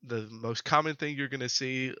the most common thing you're gonna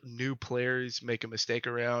see new players make a mistake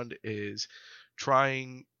around is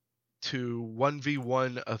trying to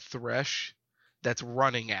 1v1 a Thresh that's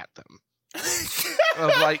running at them.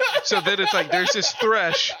 So then it's like there's this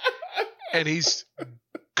Thresh and he's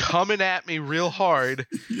coming at me real hard.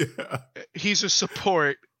 Yeah. He's a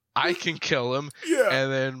support. I can kill him. Yeah.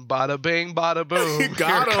 And then bada bing, bada boom.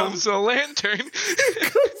 Got Here him. comes the lantern. Here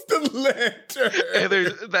comes the lantern. And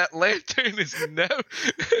that lantern is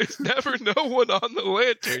there's never no one on the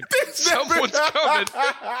lantern. Someone's coming.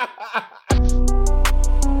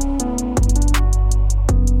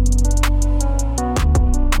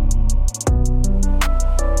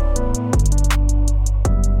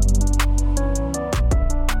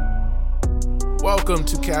 Welcome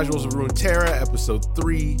to Casuals of Runeterra, episode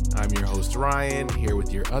 3. I'm your host, Ryan, here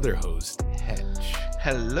with your other host, Hedge.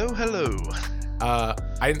 Hello. I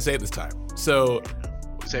didn't say it this time. So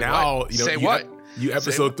Say now, what? you know, Say what? You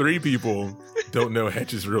episode 3 people don't know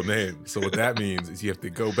Hedge's real name. So what that means is you have to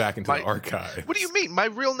go back into the archive. What do you mean? My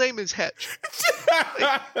real name is Hedge.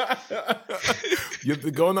 You have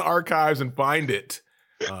to go in the archives and find it.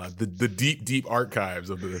 The deep archives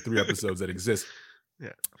of the 3 episodes that exist.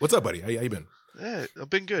 Yeah. What's up, buddy? How you been? Yeah, I've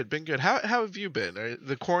been good. How have you been? Are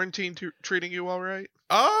the quarantine treating you all right?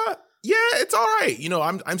 Yeah, it's all right. You know,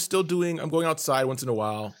 I'm still I'm going outside once in a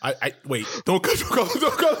while. I wait, don't call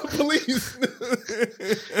the police.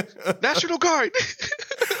 National Guard.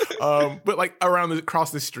 But like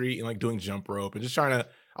across the street and like doing jump rope and just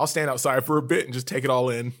I'll stand outside for a bit and just take it all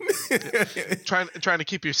in. trying to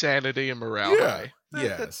keep your sanity and morale high.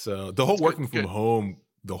 Yeah. So the whole working from home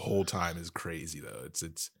the whole time is crazy though.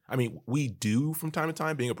 It's I mean, we do from time to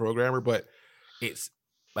time being a programmer, but it's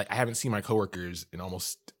like I haven't seen my coworkers in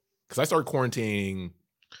almost, because I started quarantining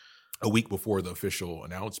a week before the official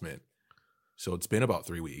announcement. So it's been about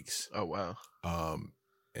 3 weeks. Oh wow.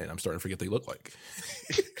 And I'm starting to forget what they look like.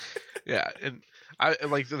 Yeah, and I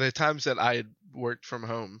like the times that I had worked from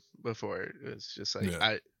home before, it's just like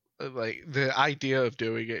I like the idea of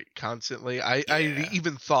doing it constantly. I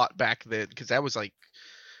even thought back then, because that was like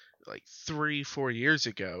 3-4 years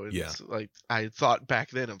ago. It's like I thought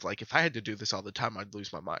back then of like, if I had to do this all the time, I'd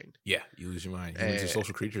lose my mind. Yeah, you lose your mind. Humans are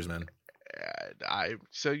social creatures, man.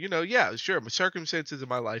 So sure, my circumstances in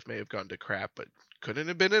my life may have gone to crap, but couldn't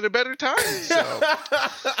have been at a better time. So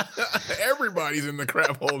everybody's in the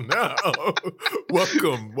crap hole now.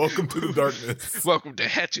 Welcome to the darkness. Welcome to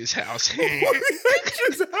Hedge's house.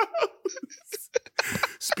 Hedge's house.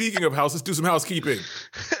 Speaking of house, let's do some housekeeping.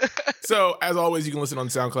 So, as always, you can listen on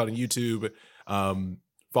SoundCloud and YouTube.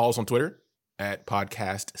 Follow us on Twitter at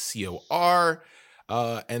podcastcor.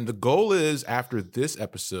 And the goal is, after this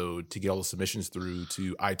episode, to get all the submissions through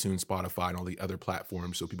to iTunes, Spotify, and all the other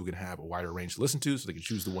platforms so people can have a wider range to listen to, so they can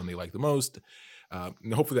choose the one they like the most.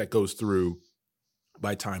 And hopefully that goes through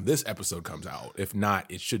by the time this episode comes out. If not,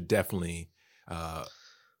 it should definitely,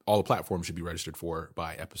 all the platforms should be registered for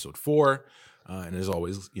by episode 4. And as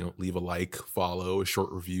always, leave a like, follow, a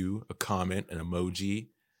short review, a comment, an emoji,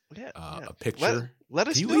 a picture. Let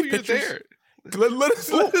us know you're there. Let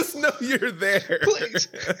us know you're there.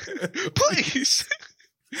 Please.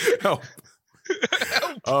 Help.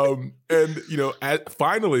 And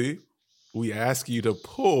finally, we ask you to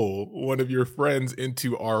pull one of your friends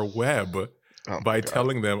into our web by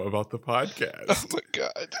telling them about the podcast. Oh my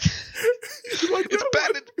God.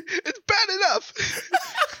 It's bad enough.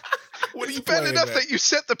 What are you bad enough that you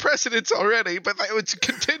set the precedence already, but it's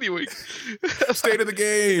continuing. State of the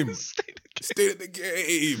game. State of the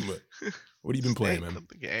game. What have you been playing, man?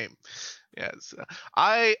 The game. Yes.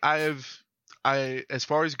 I've as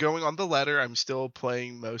far as going on the ladder, I'm still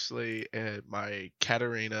playing mostly my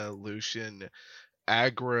Katarina Lucian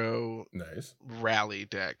aggro rally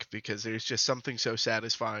deck, because there's just something so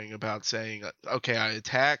satisfying about saying, okay, I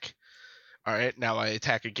attack. All right, now I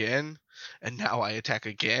attack again, and now I attack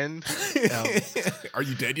again. Are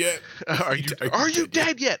you dead yet? Are you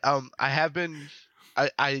dead yet? I have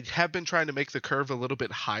been trying to make the curve a little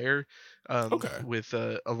bit higher. With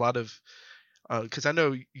a lot of, because I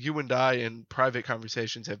know you and I in private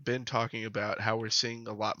conversations have been talking about how we're seeing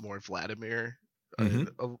a lot more Vladimir.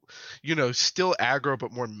 Still aggro,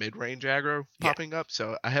 but more mid-range aggro popping up.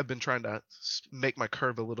 So I have been trying to make my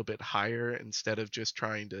curve a little bit higher instead of just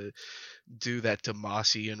trying to do that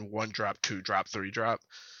Demacian 1-drop, 2-drop, 3-drop.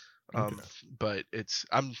 But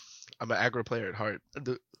I'm an aggro player at heart.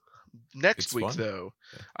 Next week, though,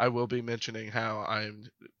 I will be mentioning how I'm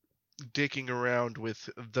dicking around with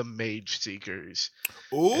the Mage Seekers.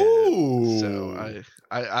 Ooh! So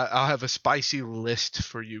I'll have a spicy list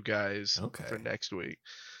for you guys for next week.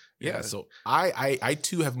 Yeah. So I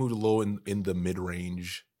too have moved a little in the mid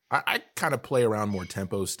range I kind of play around more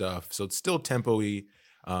tempo stuff, so it's still tempo-y,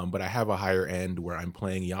 but I have a higher end where I'm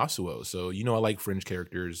playing Yasuo. So I like fringe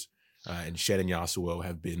characters, and Shen and Yasuo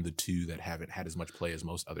have been the two that haven't had as much play as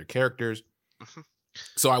most other characters. Mhm.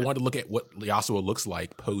 So I wanted to look at what Yasuo looks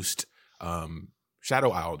like post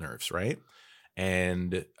Shadow Isle nerfs, right?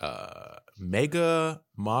 And Mega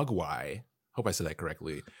Mogwai, hope I said that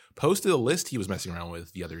correctly, posted a list he was messing around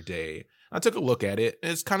with the other day. I took a look at it,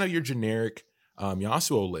 and it's kind of your generic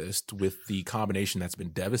Yasuo list with the combination that's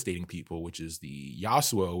been devastating people, which is the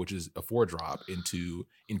Yasuo, which is a 4-drop into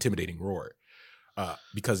Intimidating Roar.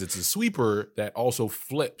 Because it's a sweeper that also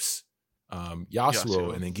flips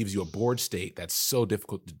Yasuo and then gives you a board state that's so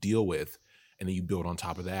difficult to deal with. And then you build on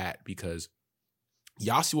top of that because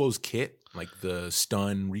Yasuo's kit, like the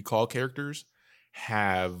stun recall characters,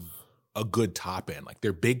 have a good top end. Like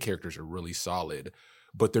their big characters are really solid,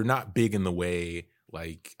 but they're not big in the way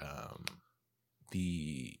like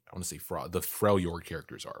the Freljord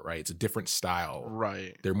characters are, right? It's a different style.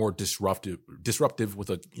 Right. They're more disruptive with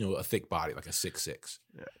a a thick body, like a 6/6.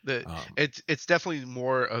 Yeah. It's definitely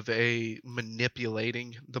more of a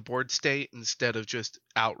manipulating the board state instead of just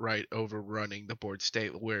outright overrunning the board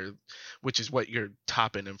state, which is what your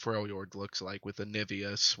top end in Freljord looks like with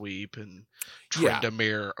Anivia sweep and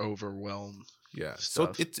Tryndamere overwhelm. Yeah,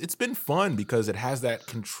 stuff. So it's been fun because it has that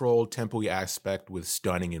controlled tempo-y aspect with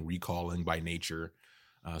stunning and recalling by nature.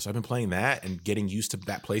 So I've been playing that and getting used to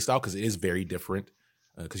that playstyle because it is very different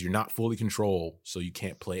because you're not fully control, so you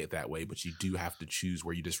can't play it that way, but you do have to choose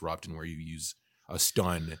where you disrupt and where you use a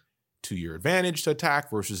stun to your advantage to attack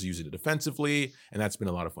versus using it defensively, and that's been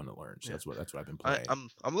a lot of fun to learn. So that's what I've been playing.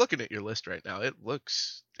 I'm looking at your list right now. It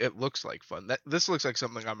looks like fun. This looks like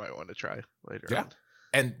something I might want to try later on.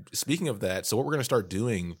 And speaking of that, so what we're going to start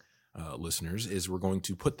doing, listeners, is we're going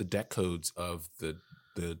to put the deck codes of the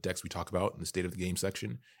decks we talk about in the State of the Game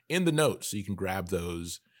section in the notes, so you can grab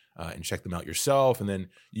those and check them out yourself, and then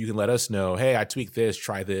you can let us know, hey, I tweaked this,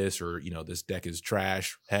 try this, or this deck is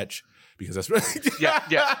trash, hetch, because that's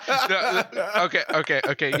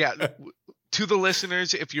okay, yeah. To the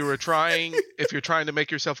listeners, if you're trying to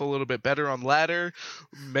make yourself a little bit better on ladder,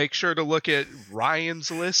 make sure to look at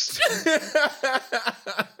Ryan's list.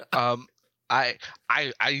 I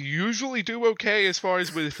usually do okay as far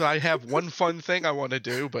as if I have one fun thing I want to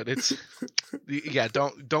do, but it's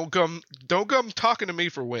don't come talking to me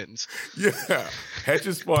for wins. Yeah, Hedge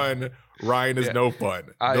is fun. Ryan is no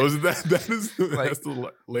fun. That's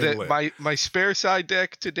the label. My spare side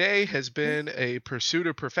deck today has been a Pursuit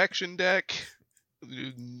of Perfection deck.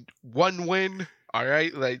 1 win. All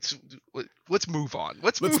right, let's move on.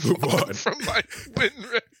 Let's move on from my win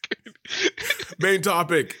record. Main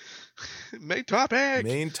topic.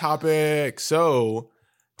 So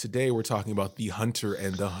today we're talking about the Hunter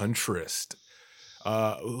and the Huntress.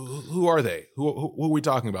 Who are they? Who are we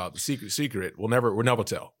talking about? The secret. We'll never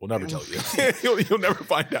tell. We'll never tell you. You'll never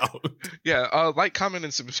find out. Yeah. Like, comment,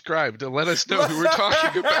 and subscribe to let us know who we're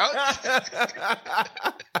talking about.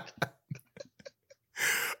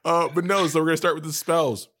 But no. So we're gonna start with the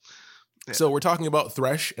spells. Yeah. So we're talking about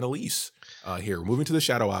Thresh and Elise here. We're moving to the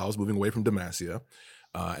Shadow Isles, moving away from Demacia,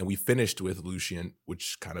 and we finished with Lucian,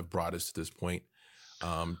 which kind of brought us to this point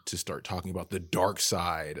to start talking about the dark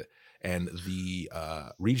side and the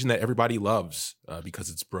region that everybody loves because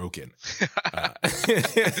it's broken.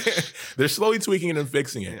 They're slowly tweaking it and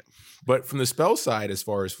fixing it. But from the spell side, as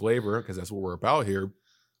far as flavor, because that's what we're about here,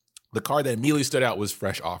 the card that immediately stood out was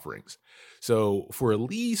Fresh Offerings. So for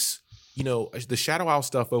Elise, the Shadow Isle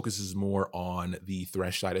stuff focuses more on the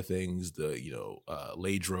Thresh side of things, the,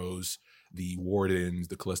 Ladros, the Wardens,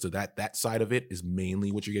 the Callista, that side of it is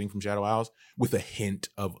mainly what you're getting from Shadow Isles, with a hint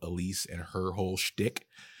of Elise and her whole shtick.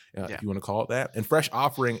 If you want to call it that. And Fresh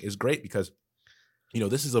Offering is great because,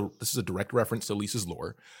 this is a direct reference to Lisa's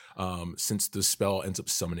lore, since the spell ends up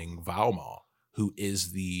summoning Valmaw, who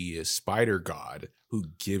is the spider god who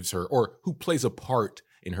gives her, or who plays a part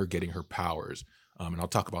in her getting her powers. And I'll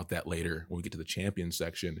talk about that later when we get to the champion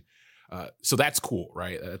section. So that's cool,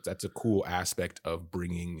 right? That's a cool aspect of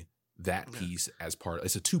bringing that piece as part.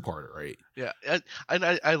 It's a 2-parter, right? Yeah,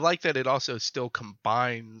 and I like that it also still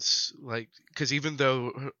combines, like, because even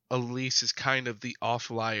though Elise is kind of the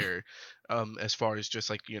offlier, as far as just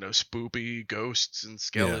like spoopy ghosts and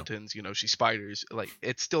skeletons, she's spiders. Like,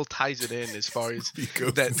 it still ties it in as far as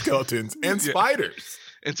ghosts and skeletons and spiders.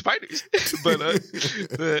 And spiders,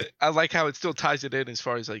 but I like how it still ties it in as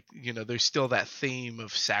far as like there's still that theme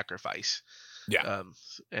of sacrifice. Yeah.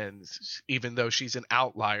 And even though she's an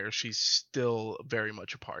outlier, she's still very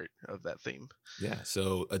much a part of that theme. Yeah.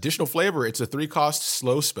 So additional flavor, it's a 3-cost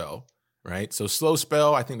slow spell. right? So slow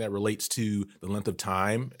spell, I think that relates to the length of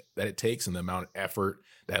time that it takes and the amount of effort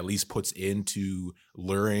that Elise puts into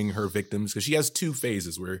luring her victims. Because she has two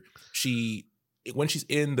phases where when she's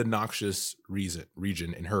in the Noxious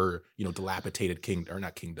region in her, dilapidated kingdom, or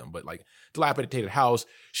not kingdom, but like dilapidated house,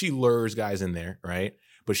 she lures guys in there, right?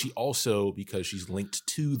 But she also, because she's linked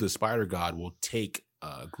to the spider god, will take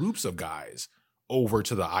groups of guys over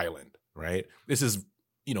to the island, right? This is,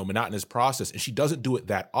 monotonous process. And she doesn't do it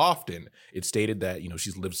that often. It's stated that,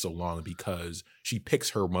 she's lived so long because she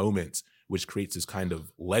picks her moments, which creates this kind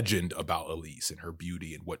of legend about Elise and her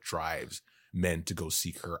beauty and what drives men to go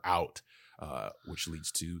seek her out, which leads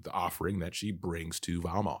to the offering that she brings to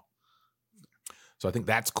Valmont. So I think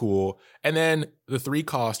that's cool. And then the 3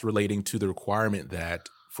 cost relating to the requirement that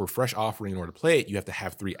for fresh offering, in order to play it, you have to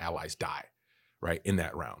have 3 allies die, right, in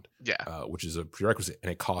that round. Yeah. Which is a prerequisite, and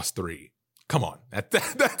it costs 3. Come on,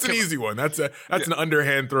 that's an easy one. That's an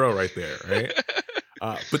underhand throw right there, right?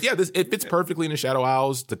 But yeah, it fits perfectly into Shadow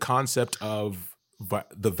Isles. The concept of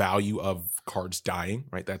the value of cards dying,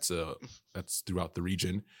 right? That's throughout the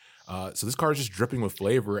region. So this card is just dripping with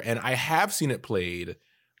flavor, and I have seen it played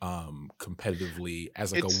competitively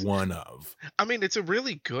as like a one of. I mean, it's a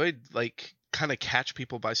really good kind of catch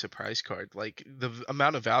people by surprise card. Like the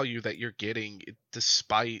amount of value that you're getting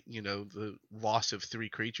despite the loss of 3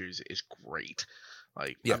 creatures is great.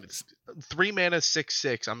 Like, yeah. 3 mana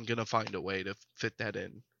 6/6, I'm gonna find a way to fit that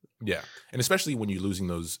in. Yeah, and especially when you're losing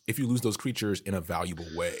those, if you lose those creatures in a valuable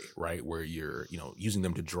way, right, where you're using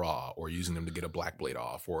them to draw, or using them to get a Black Blade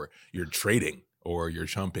off, or you're trading, or you're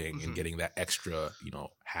chumping and getting that extra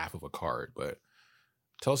half of a card. But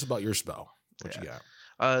tell us about your spell. What you got?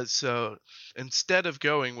 So instead of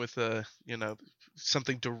going with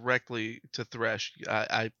something directly to Thresh,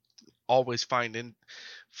 I always find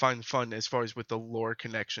fun as far as with the lore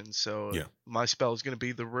connection. So my spell is going to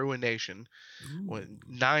be the Ruination.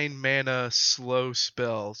 9 mana slow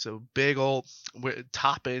spell. So big old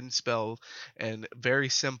top end spell, and very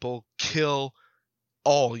simple. Kill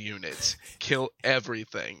all units. Kill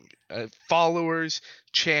everything. Followers,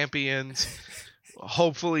 champions.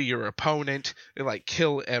 Hopefully your opponent,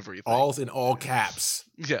 kill everything. All's in all caps.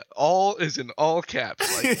 Yeah, all is in all caps.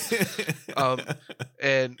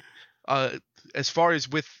 And as far as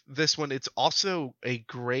with this one, it's also a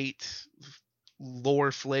great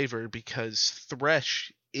lore flavor because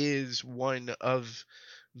Thresh is one of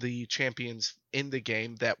the champions in the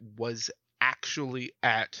game that was actually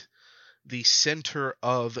at the center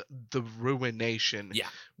of the Ruination,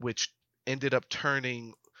 which ended up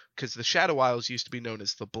turning, because the Shadow Isles used to be known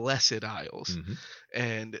as the Blessed Isles,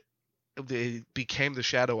 and they became the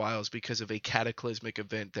Shadow Isles because of a cataclysmic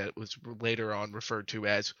event that was later on referred to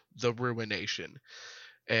as the Ruination.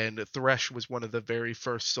 And Thresh was one of the very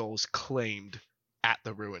first souls claimed at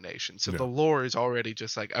the Ruination. So the lore is already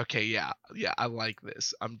just like, okay, yeah, I like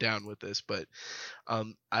this. I'm down with this. But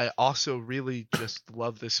I also really just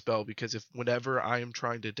love this spell because whenever I am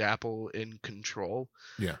trying to dabble in control,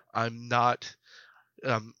 I'm not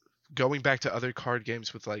going back to other card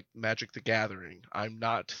games with like Magic the Gathering. I'm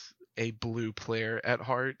not a blue player at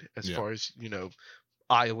heart as far as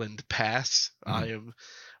island pass. I'm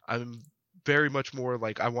very much more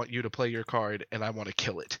like, I want you to play your card and I want to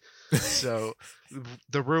kill it. So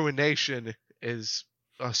the Ruination is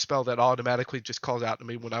a spell that automatically just calls out to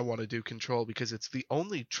me when I want to do control, because it's the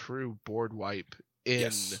only true board wipe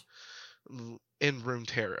in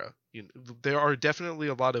Runeterra. There are definitely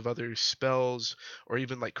a lot of other spells or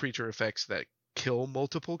even like creature effects that kill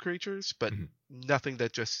multiple creatures, but nothing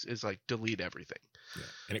that just is like delete everything.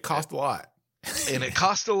 And it costs a lot. And it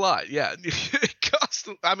costs a lot.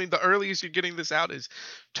 I mean, the earliest you're getting this out is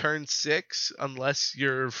turn 6, unless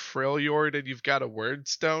you're Freljord and you've got a word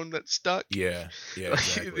stone that's stuck.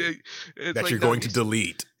 Exactly. That you're going to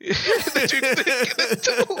delete. That you're going to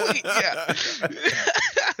delete,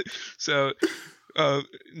 So,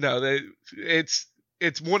 no, it's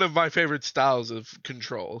one of my favorite styles of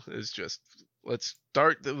control. Is just, let's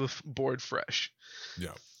start the board fresh.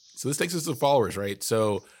 So this takes us to followers, right?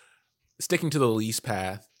 So sticking to the Elise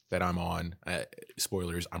path that I'm on,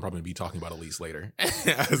 spoilers, I'm probably going to be talking about Elise later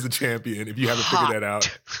as the champion, if you haven't figured that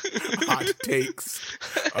out. Hot takes.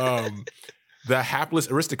 The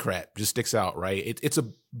Hapless Aristocrat just sticks out, right? It's a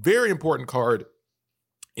very important card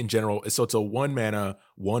in general. So it's a 1 mana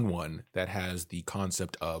 1/1 that has the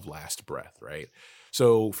concept of last breath, right?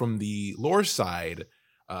 So from the lore side,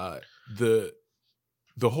 the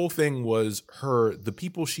whole thing was the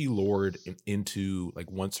people she lured into,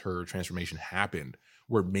 like, once her transformation happened,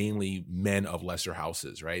 were mainly men of lesser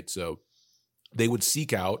houses, right? So they would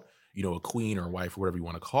seek out, a queen or a wife or whatever you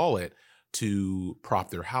want to call it, to prop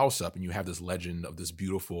their house up. And you have this legend of this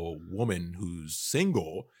beautiful woman who's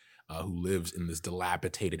single, who lives in this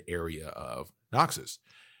dilapidated area of Noxus.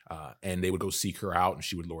 And they would go seek her out, and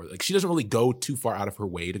she would lure. Like, she doesn't really go too far out of her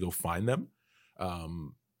way to go find them.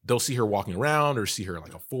 They'll see her walking around or see her in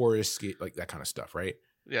like a forest, like that kind of stuff, right?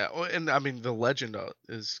 Yeah, and I mean the legend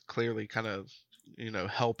is clearly kind of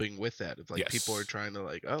helping with that. If like people are trying to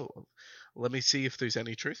like, oh, let me see if there's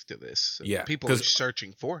any truth to this. And yeah, people are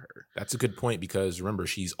searching for her. That's a good point, because remember,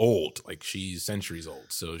 she's old, like she's centuries old.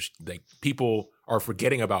 So like people are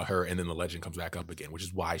forgetting about her, and then the legend comes back up again, which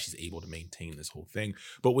is why she's able to maintain this whole thing.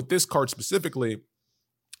 But with this card specifically,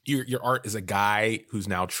 your art is a guy who's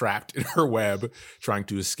now trapped in her web, trying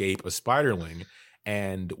to escape a spiderling.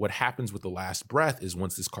 And what happens with the last breath is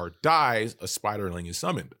once this card dies, a spiderling is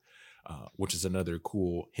summoned. Which is another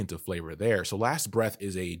cool hint of flavor there. So last breath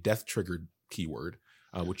is a death triggered keyword,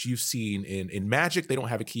 which you've seen in Magic. They don't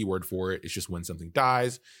have a keyword for it. It's just when something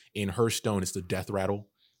dies. In Hearthstone, it's the death rattle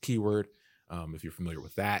keyword, if you're familiar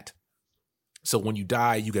with that. So when you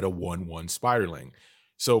die, you get a 1/1 spiderling.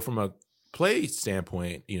 So from a play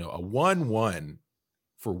standpoint, a 1/1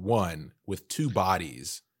 for 1 with 2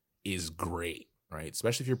 bodies is great, right?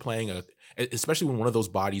 Especially if you're playing especially when one of those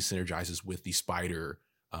bodies synergizes with the spider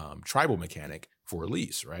tribal mechanic for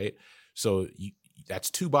release, right? So that's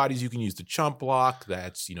 2 bodies you can use to chump block.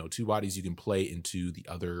 That's 2 bodies you can play into the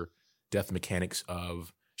other death mechanics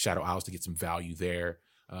of Shadow Isles to get some value there.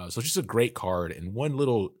 So it's just a great card. And one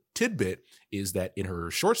little tidbit is that in her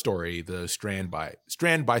short story, the Strand by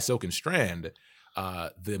Silken Strand,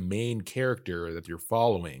 the main character that you're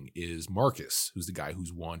following is Marcus, who's the guy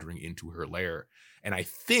who's wandering into her lair. And I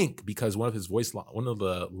think because one of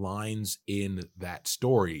the lines in that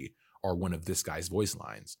story are one of this guy's voice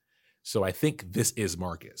lines. So I think this is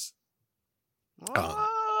Marcus.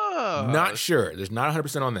 Not sure. There's not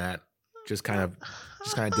 100% on that. Just kind of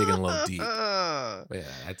digging a little deep. But yeah,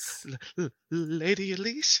 that's Lady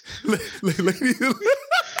Elise. Lady Elise.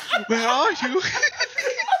 Where are you?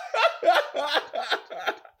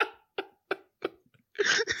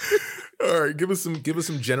 All right, give us some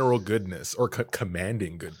general goodness or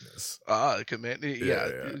commanding goodness. Commanding,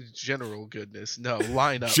 yeah, general goodness. No,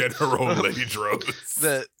 line up. General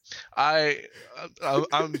Ladros.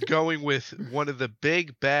 I'm going with one of the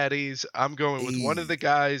big baddies. I'm going with one of the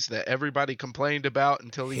guys that everybody complained about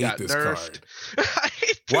until he got nerfed.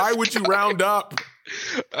 Why would you round up?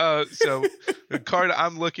 So the card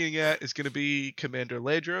I'm looking at is going to be Commander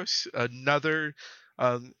Ladros,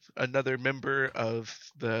 another member of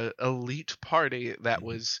the elite party that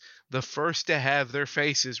was the first to have their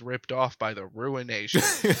faces ripped off by the Ruination.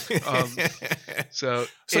 So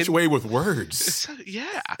such a way with words.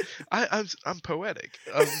 Yeah, I'm poetic.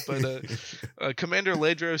 But Commander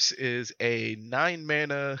Ladros is a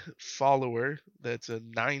 9-mana follower. That's a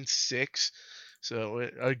 9/6. So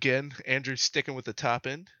again, Andrew's sticking with the top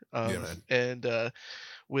end. And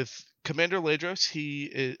with Commander Ladros,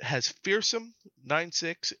 he has Fearsome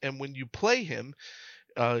 9/6, and when you play him,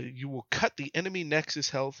 you will cut the enemy Nexus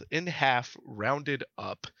health in half, rounded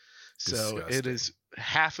up. So it is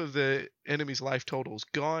half of the enemy's life total is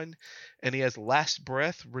gone, and he has Last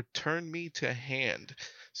Breath, return me to hand.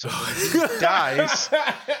 So when he dies,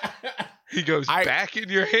 he goes back in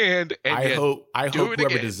your hand, and I hope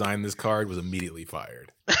whoever designed this card was immediately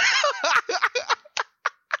fired.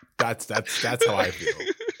 That's how I feel.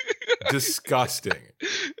 Disgusting.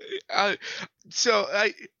 So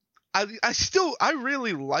I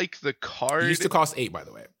really like the card. It used to cost 8, by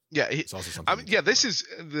the way. Yeah, it's also something. This is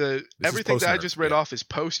everything that I just read off is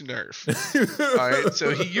post nerf. All right,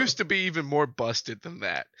 so he used to be even more busted than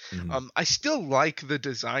that. Mm-hmm. I still like the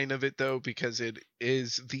design of it though, because it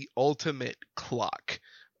is the ultimate clock,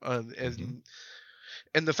 and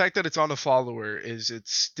the fact that it's on a follower is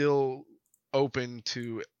it's still open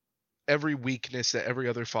to every weakness that every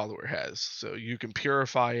other follower has. So you can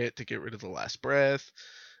purify it to get rid of the Last Breath.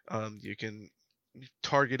 You can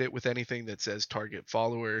target it with anything that says target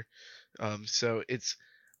follower. So it's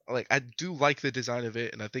like, I do like the design of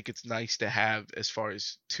it, and I think it's nice to have as far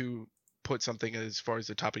as to put something as far as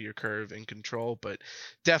the top of your curve in control. But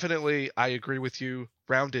definitely I agree with you,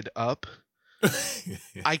 rounded up.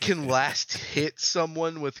 I can last hit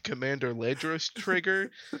someone with Commander Ladros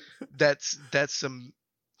trigger. That's some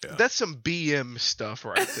Yeah. That's some BM stuff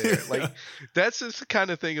right there. Like, that's the kind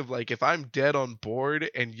of thing of like, if I'm dead on board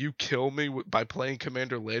and you kill me by playing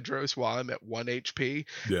Commander Ledros while I'm at 1 HP,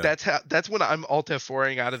 Yeah. that's when I'm Alt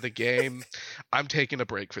F4ing out of the game. I'm taking a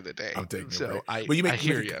break for the day. I'm taking so a break. I, Well, I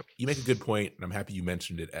hear you. You make a good point, and I'm happy you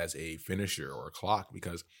mentioned it as a finisher or a clock,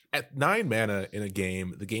 because at 9 mana in a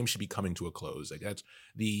game, the game should be coming to a close. Like, that's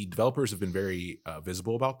the developers have been very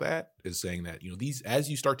visible about that, is saying that, you know, these, as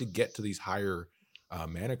you start to get to these higher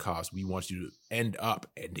mana costs, we want you to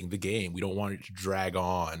ending the game. We don't want it to drag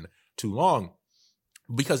on too long.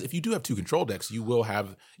 Because if you do have 2 control decks, you will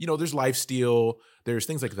have, you know, there's lifesteal, there's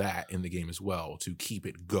things like that in the game as well to keep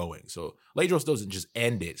it going. So Ledros doesn't just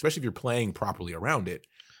end it, especially if you're playing properly around it.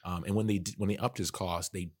 And when they upped his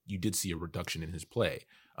cost, you did see a reduction in his play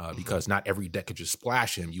because not every deck could just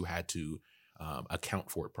splash him. You had to account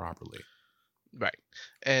for it properly. Right.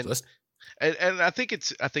 And So and I think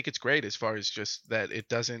it's great as far as just that it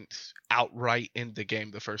doesn't outright end the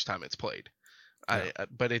game the first time it's played.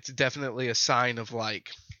 But it's definitely a sign of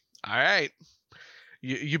like, all right,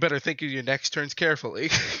 you better think of your next turns carefully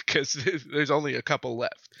because there's only a couple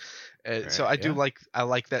left. So I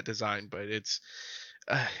like that design, but it's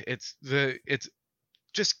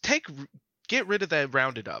just get rid of that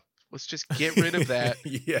rounded up. Let's just get rid of that.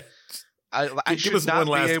 Yeah. I should not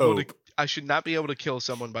be able to. I should not be able to kill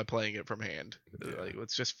someone by playing it from hand. Yeah. Like,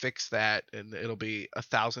 let's just fix that, and it'll be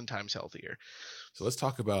 1,000 times healthier. So let's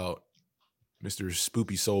talk about Mr.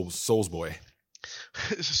 Spoopy Souls Boy.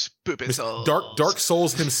 Spoopy Souls. Dark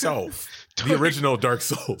Souls himself. The original Dark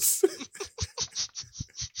Souls.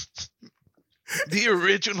 The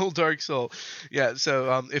original Dark Soul. Yeah,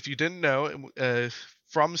 so if you didn't know,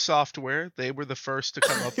 From Software, they were the first to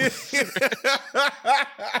come up with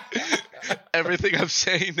everything I'm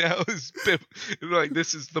saying now is like,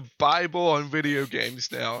 this is the Bible on video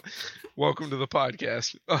games now. Welcome to the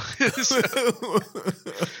podcast.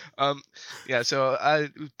 So I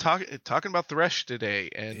talking about Thresh today,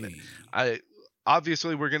 and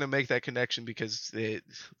obviously we're gonna make that connection because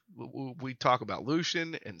we talk about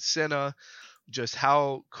Lucian and Senna, just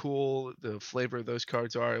how cool the flavor of those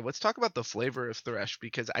cards are. Let's talk about the flavor of Thresh,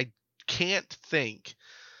 because I can't think,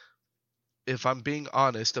 if I'm being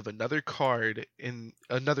honest, of another card in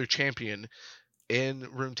another champion in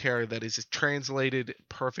Runeterra that is translated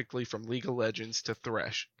perfectly from League of Legends to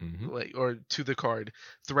Thresh, like, or to the card.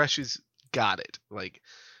 Thresh has got it. Like,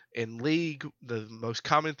 in League, the most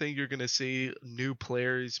common thing you're going to see new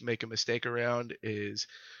players make a mistake around is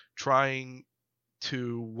trying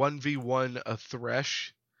to 1v1 a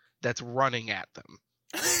Thresh that's running at them.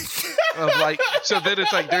 So then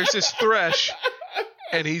it's like, there's this Thresh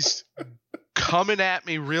and he's coming at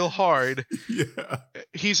me real hard. Yeah.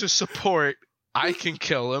 He's a support. I can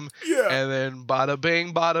kill him. Yeah. And then bada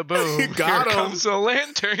bing, bada boom. Here comes the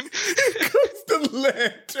lantern. Here comes the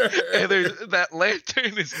lantern. And that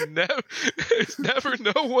lantern is there's never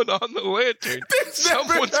no one on the lantern.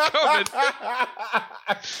 Someone's coming.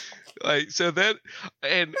 Like, so then,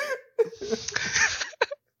 and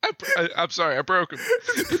I'm sorry, I broke him.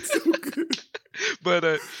 It's so good.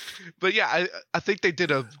 But yeah, I think they did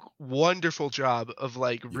a wonderful job of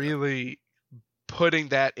like really putting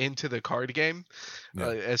that into the card game.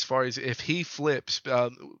 As far as if he flips,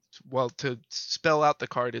 to spell out the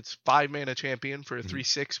card, it's 5 mana champion for a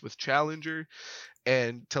 3/6 with challenger,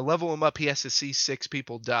 and to level him up he has to see 6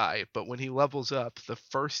 people die. But when he levels up, the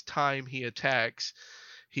first time he attacks,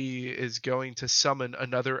 he is going to summon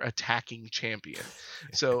another attacking champion.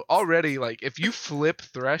 So already, like, if you flip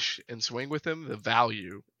Thresh and swing with him, the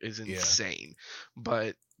value is insane.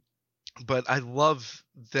 But I love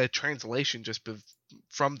the translation just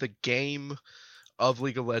from the game of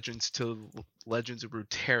League of Legends to Legends of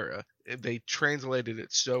Runeterra. They translated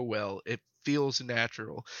it so well. It feels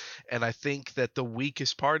natural. And I think that the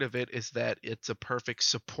weakest part of it is that it's a perfect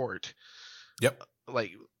support. Yep.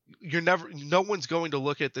 Like, no one's going to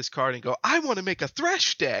look at this card and go, I want to make a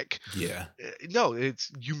Thresh deck. Yeah. No,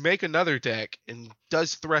 it's, you make another deck, and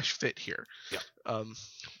does Thresh fit here? Yeah.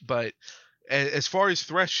 But as far as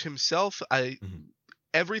Thresh himself,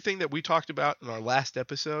 everything that we talked about in our last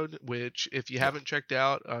episode, which if you haven't checked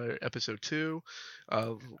out, episode 2,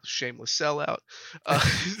 shameless sellout,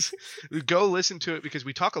 go listen to it, because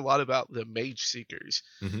we talk a lot about the Mage Seekers,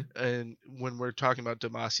 and when we're talking about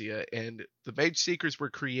Demacia, and the Mage Seekers were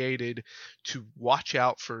created to watch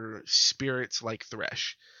out for spirits like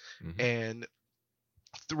Thresh. And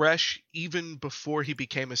Thresh, even before he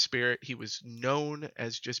became a spirit, he was known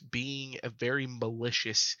as just being a very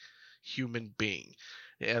malicious human being.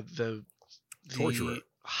 The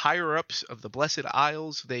higher ups of the Blessed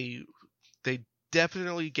Isles, they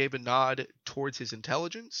definitely gave a nod towards his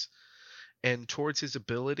intelligence and towards his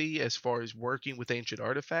ability as far as working with ancient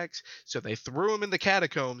artifacts. So they threw him in the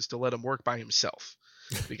catacombs to let him work by himself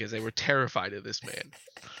because they were terrified of this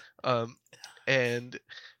man. And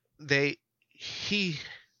he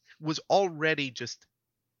was already just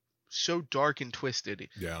so dark and twisted,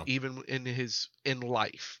 even in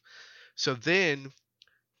life. So then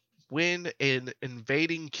when an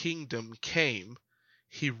invading kingdom came,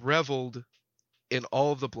 he reveled in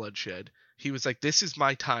all of the bloodshed. He was like, this is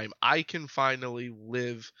my time. I can finally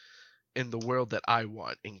live in the world that I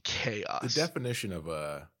want, in chaos. The definition of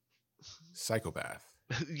a psychopath.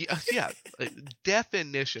 yeah,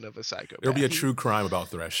 definition of a psychopath. There'll be a true crime about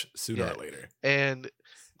Thresh sooner or later. And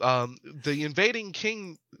the invading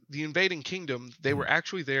kingdom, they were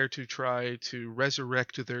actually there to try to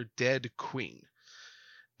resurrect their dead queen.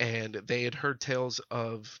 And they had heard tales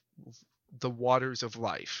of the waters of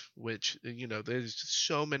life, which, you know, there's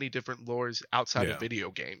so many different lores outside of video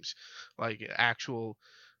games, like actual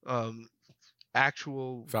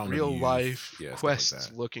real life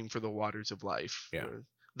quests looking for the waters of life,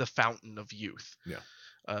 the fountain of youth.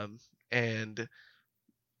 And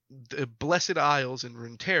the Blessed Isles in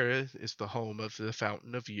Runeterra is the home of the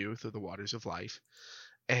fountain of youth, or the waters of life.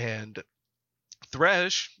 And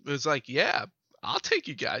Thresh was like, yeah, I'll take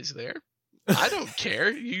you guys there. I don't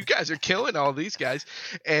care. You guys are killing all these guys.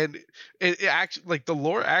 And it actually, like, the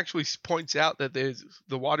lore actually points out that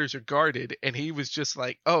the waters are guarded, and he was just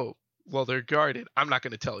like, oh, well, they're guarded. I'm not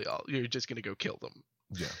going to tell y'all. You're just going to go kill them.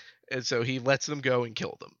 And so he lets them go and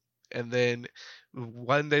kill them. And then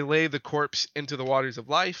when they lay the corpse into the waters of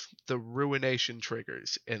life, the ruination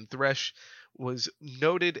triggers, and Thresh was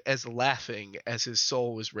noted as laughing as his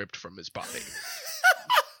soul was ripped from his body.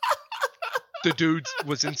 The dude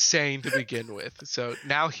was insane to begin with. So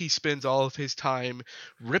now he spends all of his time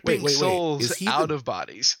ripping souls out of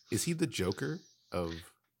bodies. Is he the Joker of...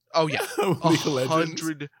 Oh, yeah.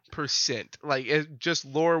 100%. Like, just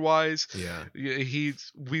lore-wise,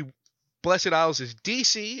 Blessed Isles is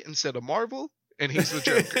DC instead of Marvel, and he's the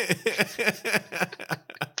Joker.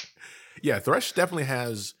 Yeah, Thresh definitely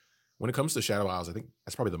has, when it comes to Shadow Isles, I think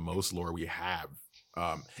that's probably the most lore we have.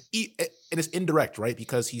 And it's indirect, right?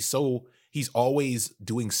 Because he's always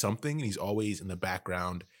doing something, and he's always in the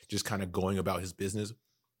background, just kind of going about his business.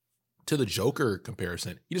 To the Joker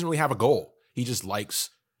comparison, he doesn't really have a goal. He just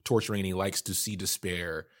likes torturing, and he likes to see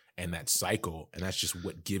despair and that cycle, and that's just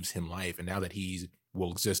what gives him life. And now that he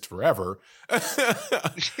will exist forever,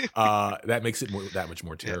 that makes it that much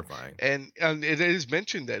more terrifying. And it is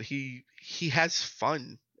mentioned that he has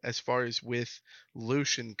fun as far as with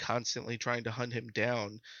Lucian constantly trying to hunt him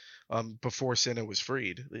down before Senna was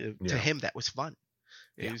freed. To him, that was fun.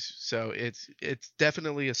 So it's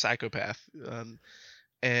definitely a psychopath.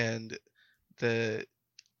 And the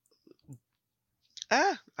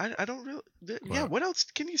I don't really what else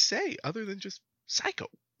can you say other than just psycho?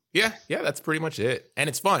 Yeah, that's pretty much it. And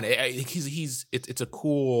it's fun. It's a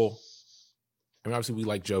cool, I mean, obviously we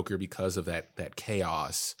like Joker because of that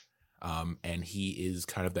chaos. And he is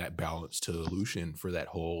kind of that balance to Lucian for that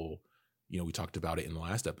whole, we talked about it in the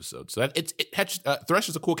last episode. So that Thresh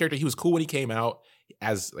is a cool character. He was cool when he came out.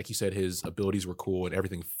 As, like you said, his abilities were cool and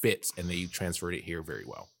everything fits, and they transferred it here very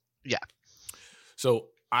well. Yeah. So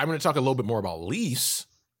I'm going to talk a little bit more about Lise,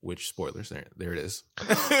 which, spoilers, there it is.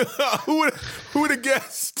 Who would have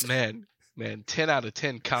guessed? Man, 10 out of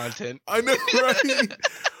 10 content. I know, right?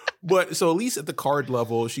 But so Lise at the card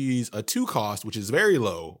level, she's a 2-cost, which is very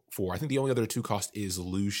low for, I think the only other 2-cost is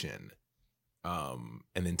Lucian. And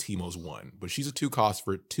then Teemo's 1. But she's a 2-cost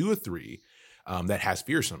for 2 of 3 that has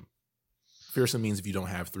Fearsome. Fearsome means if you don't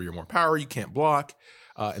have 3 or more power, you can't block.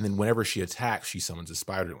 And then whenever she attacks, she summons a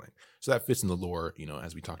Spiderling. So that fits in the lore,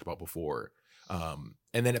 as we talked about before.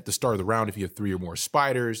 And then at the start of the round, if you have 3 or more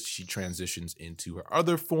spiders, she transitions into her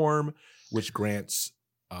other form, which grants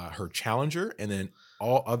her Challenger. And then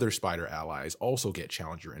all other spider allies also get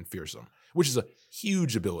Challenger and Fearsome, which is a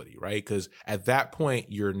huge ability, right? Because at that point,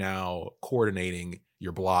 you're now coordinating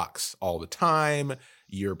your blocks all the time.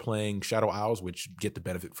 You're playing Shadow Isles, which get the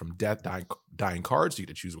benefit from dying cards. So you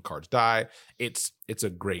get to choose what cards die. It's a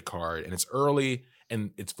great card, and it's early,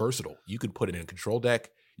 and it's versatile. You can put it in a control deck.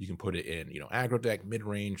 You can put it in, aggro deck,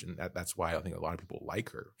 mid-range, and that's why I think a lot of people like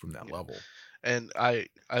her from that level. And I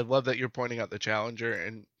love that you're pointing out the Challenger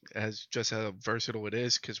and as just how versatile it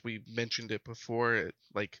is, because we mentioned it before.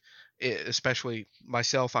 Especially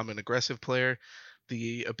myself, I'm an aggressive player.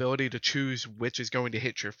 The ability to choose which is going to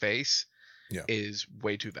hit your face is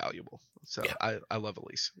way too valuable. So I love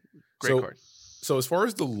Elise. Great card. So as far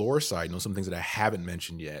as the lore side, some things that I haven't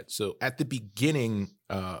mentioned yet. So at the beginning,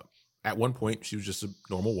 at one point, she was just a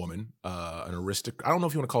normal woman, an aristocrat. I don't know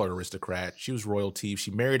if you want to call her an aristocrat. She was royalty.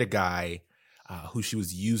 She married a guy who she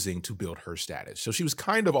was using to build her status. So she was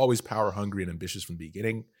kind of always power hungry and ambitious from the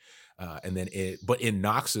beginning. But in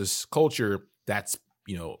Noxus culture, that's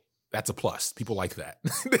a plus. People like that.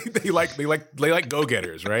 they like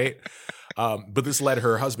go-getters, right? But this led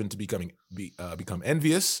her husband to become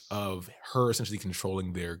envious of her essentially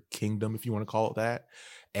controlling their kingdom, if you want to call it that.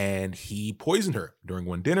 And he poisoned her during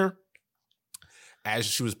one dinner. As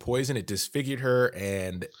she was poisoned, it disfigured her.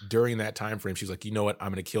 And during that time frame, she's like, you know what?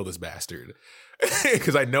 I'm going to kill this bastard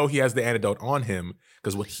because I know he has the antidote on him.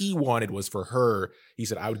 Because what he wanted was for her, he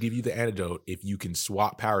said, I would give you the antidote if you can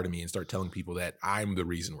swap power to me and start telling people that I'm the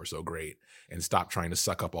reason we're so great and stop trying to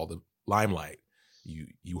suck up all the limelight. You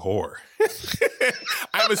whore.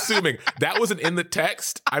 I'm assuming that wasn't in the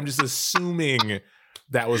text. I'm just assuming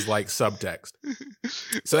that was like subtext.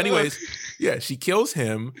 So anyways, yeah, she kills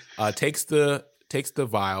him, takes the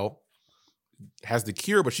vial, has the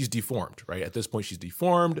cure, but she's deformed, right? At this point, she's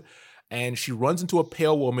deformed, and she runs into a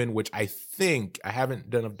pale woman, which I haven't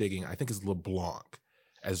done enough digging, I think is LeBlanc,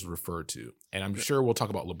 as referred to. And I'm sure we'll talk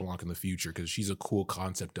about LeBlanc in the future because she's a cool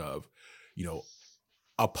concept of,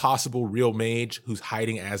 a possible real mage who's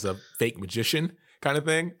hiding as a fake magician kind of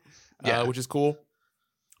thing, which is cool.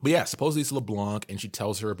 But yeah, supposedly it's LeBlanc, and she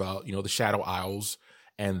tells her about, the Shadow Isles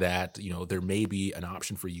and that, there may be an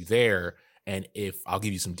option for you there. And I'll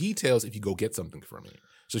give you some details if you go get something for me.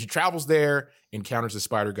 So she travels there, encounters the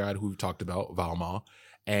spider god who we've talked about, Valma,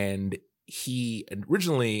 and he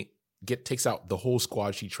originally takes out the whole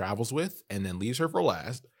squad she travels with and then leaves her for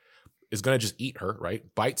last, is going to just eat her, right?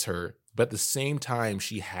 Bites her. But at the same time,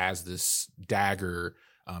 she has this dagger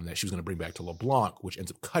that she was going to bring back to LeBlanc, which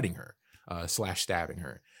ends up cutting her, / stabbing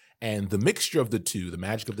her. And the mixture of the two, the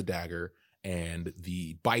magic of the dagger and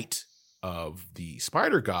the bite of the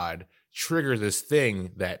spider god, trigger this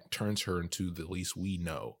thing that turns her into the least we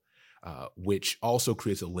know, which also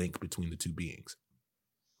creates a link between the two beings.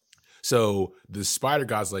 So the spider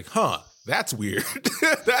god's like, that's weird.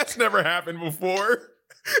 That's never happened before.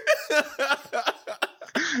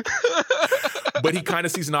 But he kind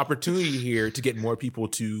of sees an opportunity here to get more people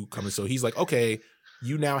to come in. So he's like, okay,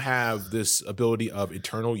 you now have this ability of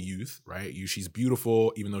eternal youth, right? She's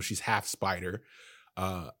beautiful, even though she's half spider.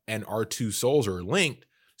 And our two souls are linked.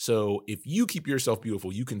 So if you keep yourself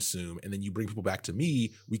beautiful, you consume, and then you bring people back to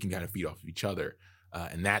me, we can kind of feed off of each other.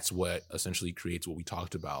 And that's what essentially creates what we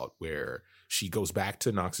talked about, where she goes back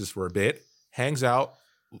to Noxus for a bit, hangs out,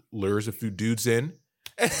 lures a few dudes in,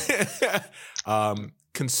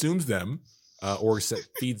 consumes them, or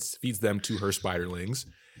feeds them to her spiderlings.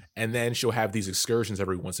 And then she'll have these excursions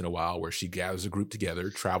every once in a while where she gathers a group together,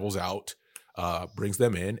 travels out, brings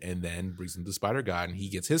them in, and then brings them to the spider god, and he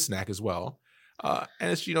gets his snack as well.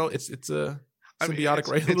 And it's it's a symbiotic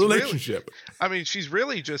relationship. Really, she's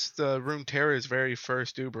really just Runeterra's very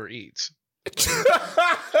first Uber Eats.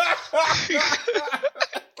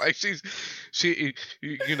 Like she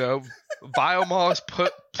Vialma's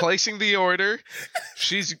placing the order.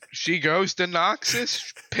 She goes to Noxus,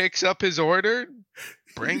 picks up his order,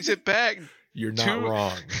 brings it back. You're not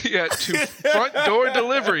wrong. Yeah, to front door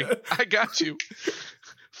delivery. I got you.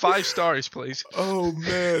 5 stars, please. Oh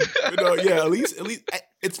man, at least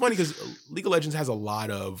it's funny because League of Legends has a lot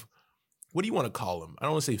of, what do you want to call them? I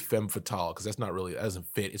don't want to say femme fatale because that doesn't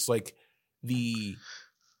fit. It's like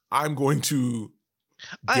I'm going to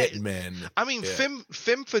get men.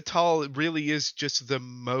 Femme fatale really is just the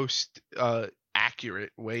most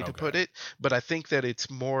accurate way to put it, but I think that it's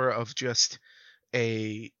more of just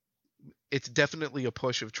it's definitely a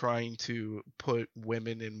push of trying to put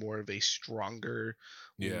women in more of a stronger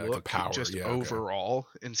look, like power, overall,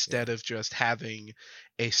 instead of just having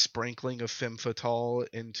a sprinkling of femme fatale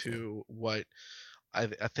into what I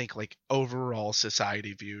think like overall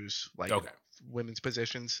society views like women's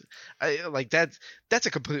positions. That's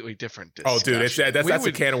a completely different discussion. Oh, dude, that's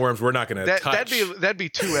a can of worms we're not going to touch. That'd be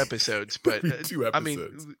 2 episodes, but 2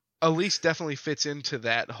 episodes. Elise definitely fits into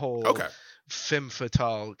that whole femme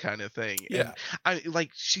fatale kind of thing. Yeah, and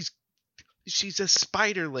she's a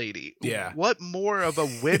spider lady. Yeah, what more of a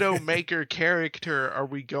Widowmaker character are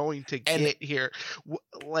we going to get here?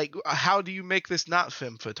 Like, how do you make this not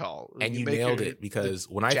femme fatale? And you nailed it, because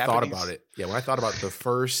when I thought about it, when I thought about the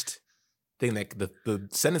first thing that the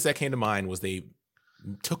sentence that came to mind was they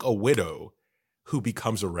took a widow who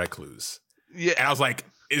becomes a recluse. Yeah, and I was like,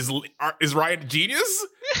 is Riot a genius?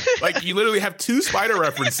 Like, you literally have 2 spider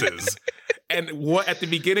references. And what at the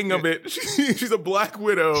beginning of it, she's a Black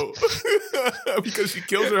Widow because she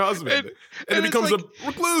kills her husband and it becomes like, a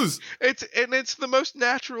recluse. It's the most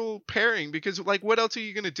natural pairing because like what else are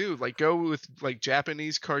you gonna do? Like go with like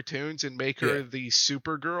Japanese cartoons and make her the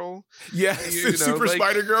Supergirl? Yeah, Super like,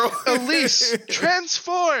 Spider Girl. Elise,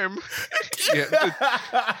 transform.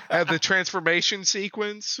 The transformation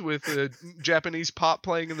sequence with the Japanese pop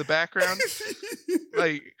playing in the background.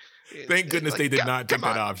 Like, thank goodness they did not take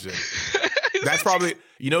that option. That's probably,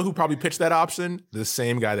 you know who probably pitched that option? The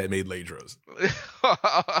same guy that made Ladros.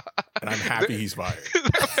 And I'm happy he's fired.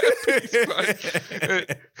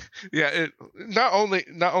 Not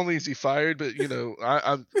only is he fired, but you know,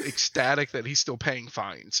 I'm ecstatic that he's still paying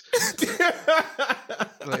fines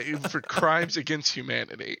like, for crimes against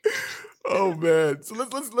humanity. Oh man! So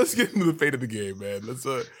let's get into the fate of the game, man. It's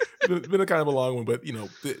been a kind of a long one, but you know,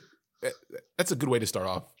 that's a good way to start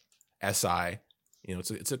off. SI. You know,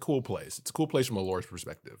 it's a cool place. It's a cool place from a lore's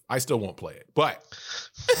perspective. I still won't play it, but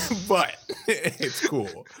it's cool.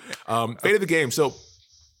 Fate of the game. So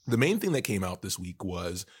the main thing that came out this week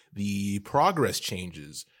was the progress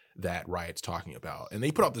changes that Riot's talking about, and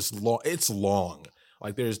they put out this long. It's long.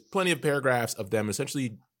 Like there's plenty of paragraphs of them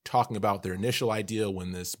essentially talking about their initial idea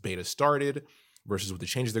when this beta started versus what the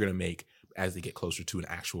changes they're going to make as they get closer to an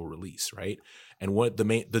actual release, right? And what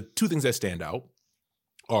the two things that stand out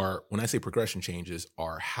are, when I say progression changes,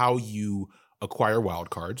 are how you acquire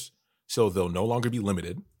wildcards. So they'll no longer be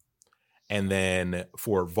limited. And then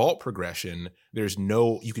for vault progression,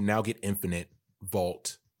 you can now get infinite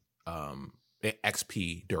vault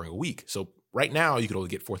XP during a week. So right now you can only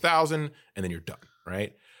get 4,000 and then you're done,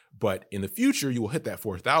 right? But in the future, you will hit that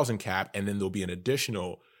 4,000 cap and then there'll be an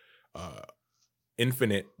additional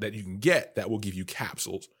infinite that you can get that will give you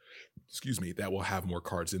capsules, that will have more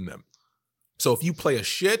cards in them. So if you play a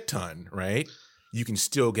shit ton, right, you can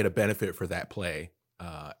still get a benefit for that play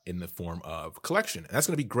in the form of collection. And that's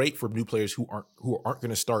going to be great for new players who aren't going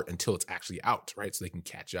to start until it's actually out, right? So they can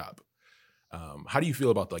catch up. How do you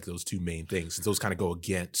feel about like those two main things, since those kind of go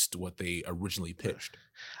against what they originally pitched?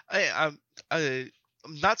 I'm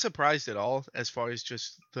not surprised at all as far as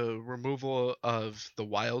just the removal of the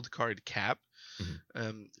wild card cap.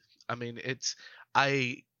 Mm-hmm. I mean,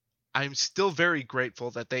 I'm still very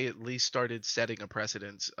grateful that they at least started setting a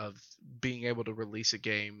precedence of being able to release a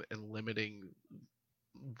game and limiting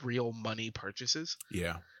real money purchases.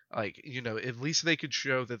 Yeah. Like, you know, at least they could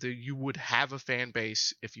show that you would have a fan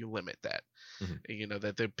base if you limit that. Mm-hmm. You know,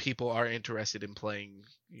 that the people are interested in playing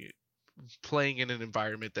in an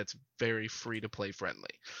environment that's very free to play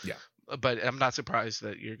friendly. Yeah. But I'm not surprised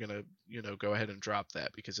that you're going to, you know, go ahead and drop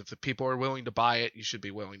that, because if the people are willing to buy it, you should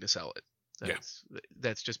be willing to sell it.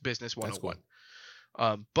 That's just business 101.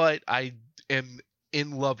 Cool. But I am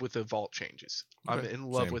in love with the vault changes. Okay. I'm in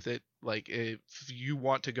love with it. Like, if you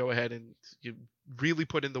want to go ahead and you really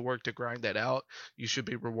put in the work to grind that out, you should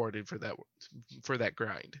be rewarded for that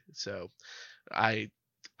grind. So I'm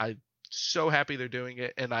so happy they're doing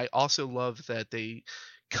it. And I also love that they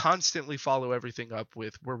constantly follow everything up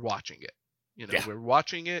with, we're watching it. You know, we're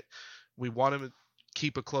watching it. We want to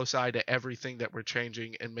keep a close eye to everything that we're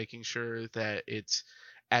changing and making sure that it's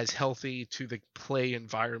as healthy to the play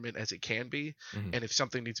environment as it can be. Mm-hmm. And if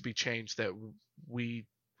something needs to be changed, that we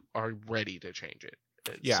are ready to change it.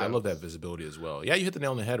 Yeah, so I love that visibility as well. Yeah, you hit the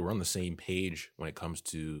nail on the head. We're on the same page when it comes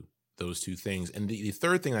to those two things. And the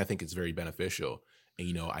third thing I think is very beneficial, and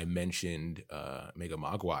you know, I mentioned Mega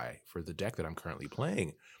Mogwai for the deck that I'm currently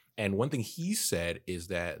playing. And one thing he said is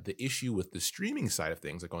that the issue with the streaming side of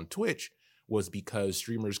things, like on Twitch, was because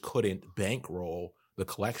streamers couldn't bankroll the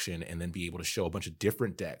collection and then be able to show a bunch of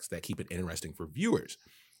different decks that keep it interesting for viewers.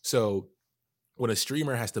 So when a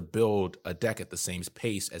streamer has to build a deck at the same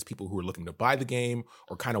pace as people who are looking to buy the game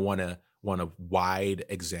or kind of want a wide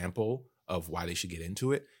example of why they should get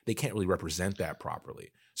into it, they can't really represent that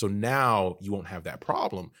properly. So now you won't have that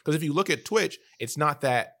problem. Because if you look at Twitch, it's not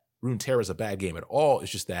that Runeterra is a bad game at all.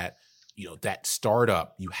 It's just that, you know, that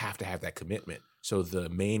startup, you have to have that commitment. So the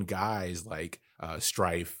main guys like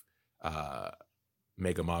Strife,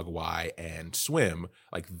 Mega Mogwai, and Swim,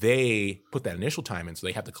 like they put that initial time in, so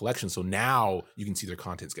they have the collection. So now you can see their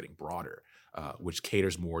content's getting broader, which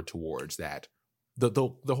caters more towards that. The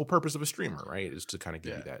whole purpose of a streamer, right, is to kind of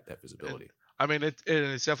give you that visibility. I mean,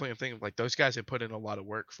 it's definitely a thing of like those guys have put in a lot of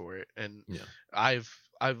work for it, and I've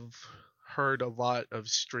heard a lot of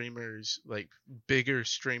streamers, like bigger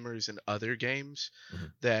streamers in other games,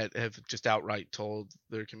 that have just outright told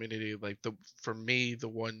their community, like for me, the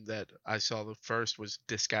one that I saw the first was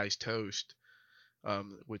Disguised Toast,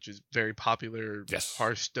 which is very popular Yes.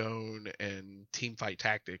 Hearthstone and Teamfight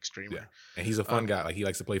Tactics streamer. Yeah. And he's a fun guy. Like, he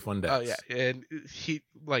likes to play fun decks. Oh yeah, and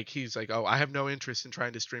he's like, oh, I have no interest in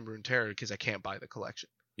trying to stream Runeterra because I can't buy the collection.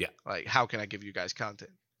 Yeah. Like, how can I give you guys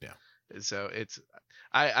content? Yeah. And so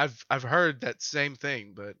I've heard that same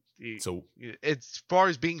thing, but So as far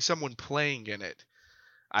as being someone playing in it,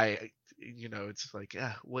 it's like,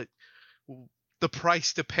 what the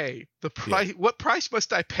price to pay? What price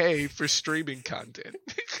must I pay for streaming content?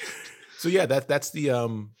 So yeah, that's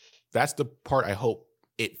the part I hope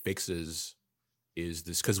it fixes, is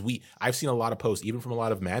this, because I've seen a lot of posts, even from a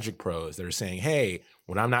lot of Magic pros, that are saying, hey,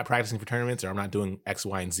 when I'm not practicing for tournaments or I'm not doing X,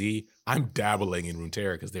 Y, and Z, I'm dabbling in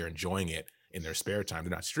Runeterra because they're enjoying it in their spare time.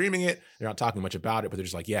 They're not streaming it, they're not talking much about it, but they're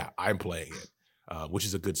just like, yeah, I'm playing it, which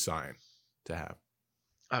is a good sign to have.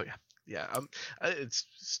 Oh yeah. It's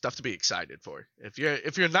stuff to be excited for. If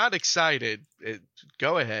you're not excited,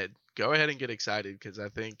 go ahead and get excited, because I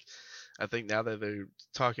think now that they're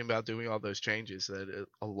talking about doing all those changes, that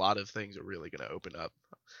a lot of things are really going to open up.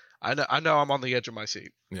 I know I'm on the edge of my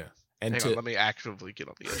seat. Yeah. And Hang on, let me actively get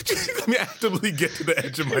on the edge. Let me actively get to the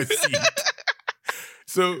edge of my seat.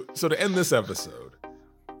 So to end this episode,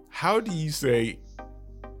 how do you say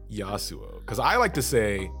Yasuo? Because I like to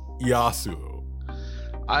say Yasuo.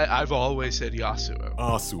 I've always said Yasuo.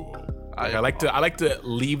 Yasuo. I like to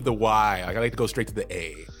leave the Y. I like to go straight to the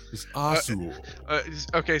A. It's Yasuo.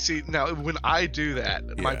 Okay, see, now when I do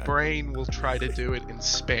that, my brain will try to do it in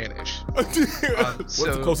Spanish. What's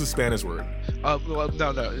the closest Spanish word? Well,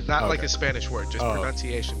 no, not like a Spanish word, just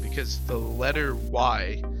pronunciation, because the letter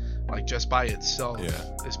Y, like just by itself,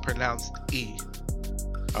 is pronounced E.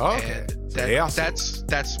 Oh, okay. And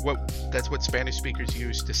that's what Spanish speakers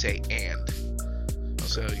use to say and.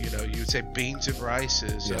 So you would say beans and rice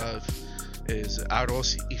is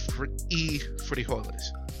arroz y frijoles.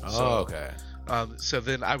 Oh, okay. So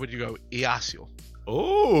then I would go Yasuo.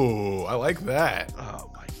 Oh, I like that.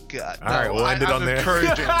 Oh my God! All right, we'll end it on there. I'm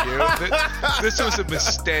encouraging you. This was a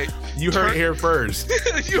mistake. You heard it here first.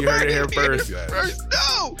 You heard it here first, guys.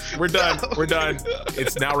 No, we're done. No. We're done.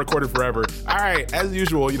 It's now recorded forever. All right, as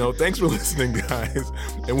usual, thanks for listening, guys,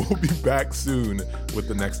 and we'll be back soon with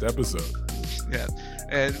the next episode. Yeah,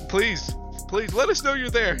 and please let us know you're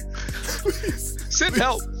there. Please. Send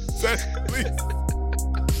help. Please.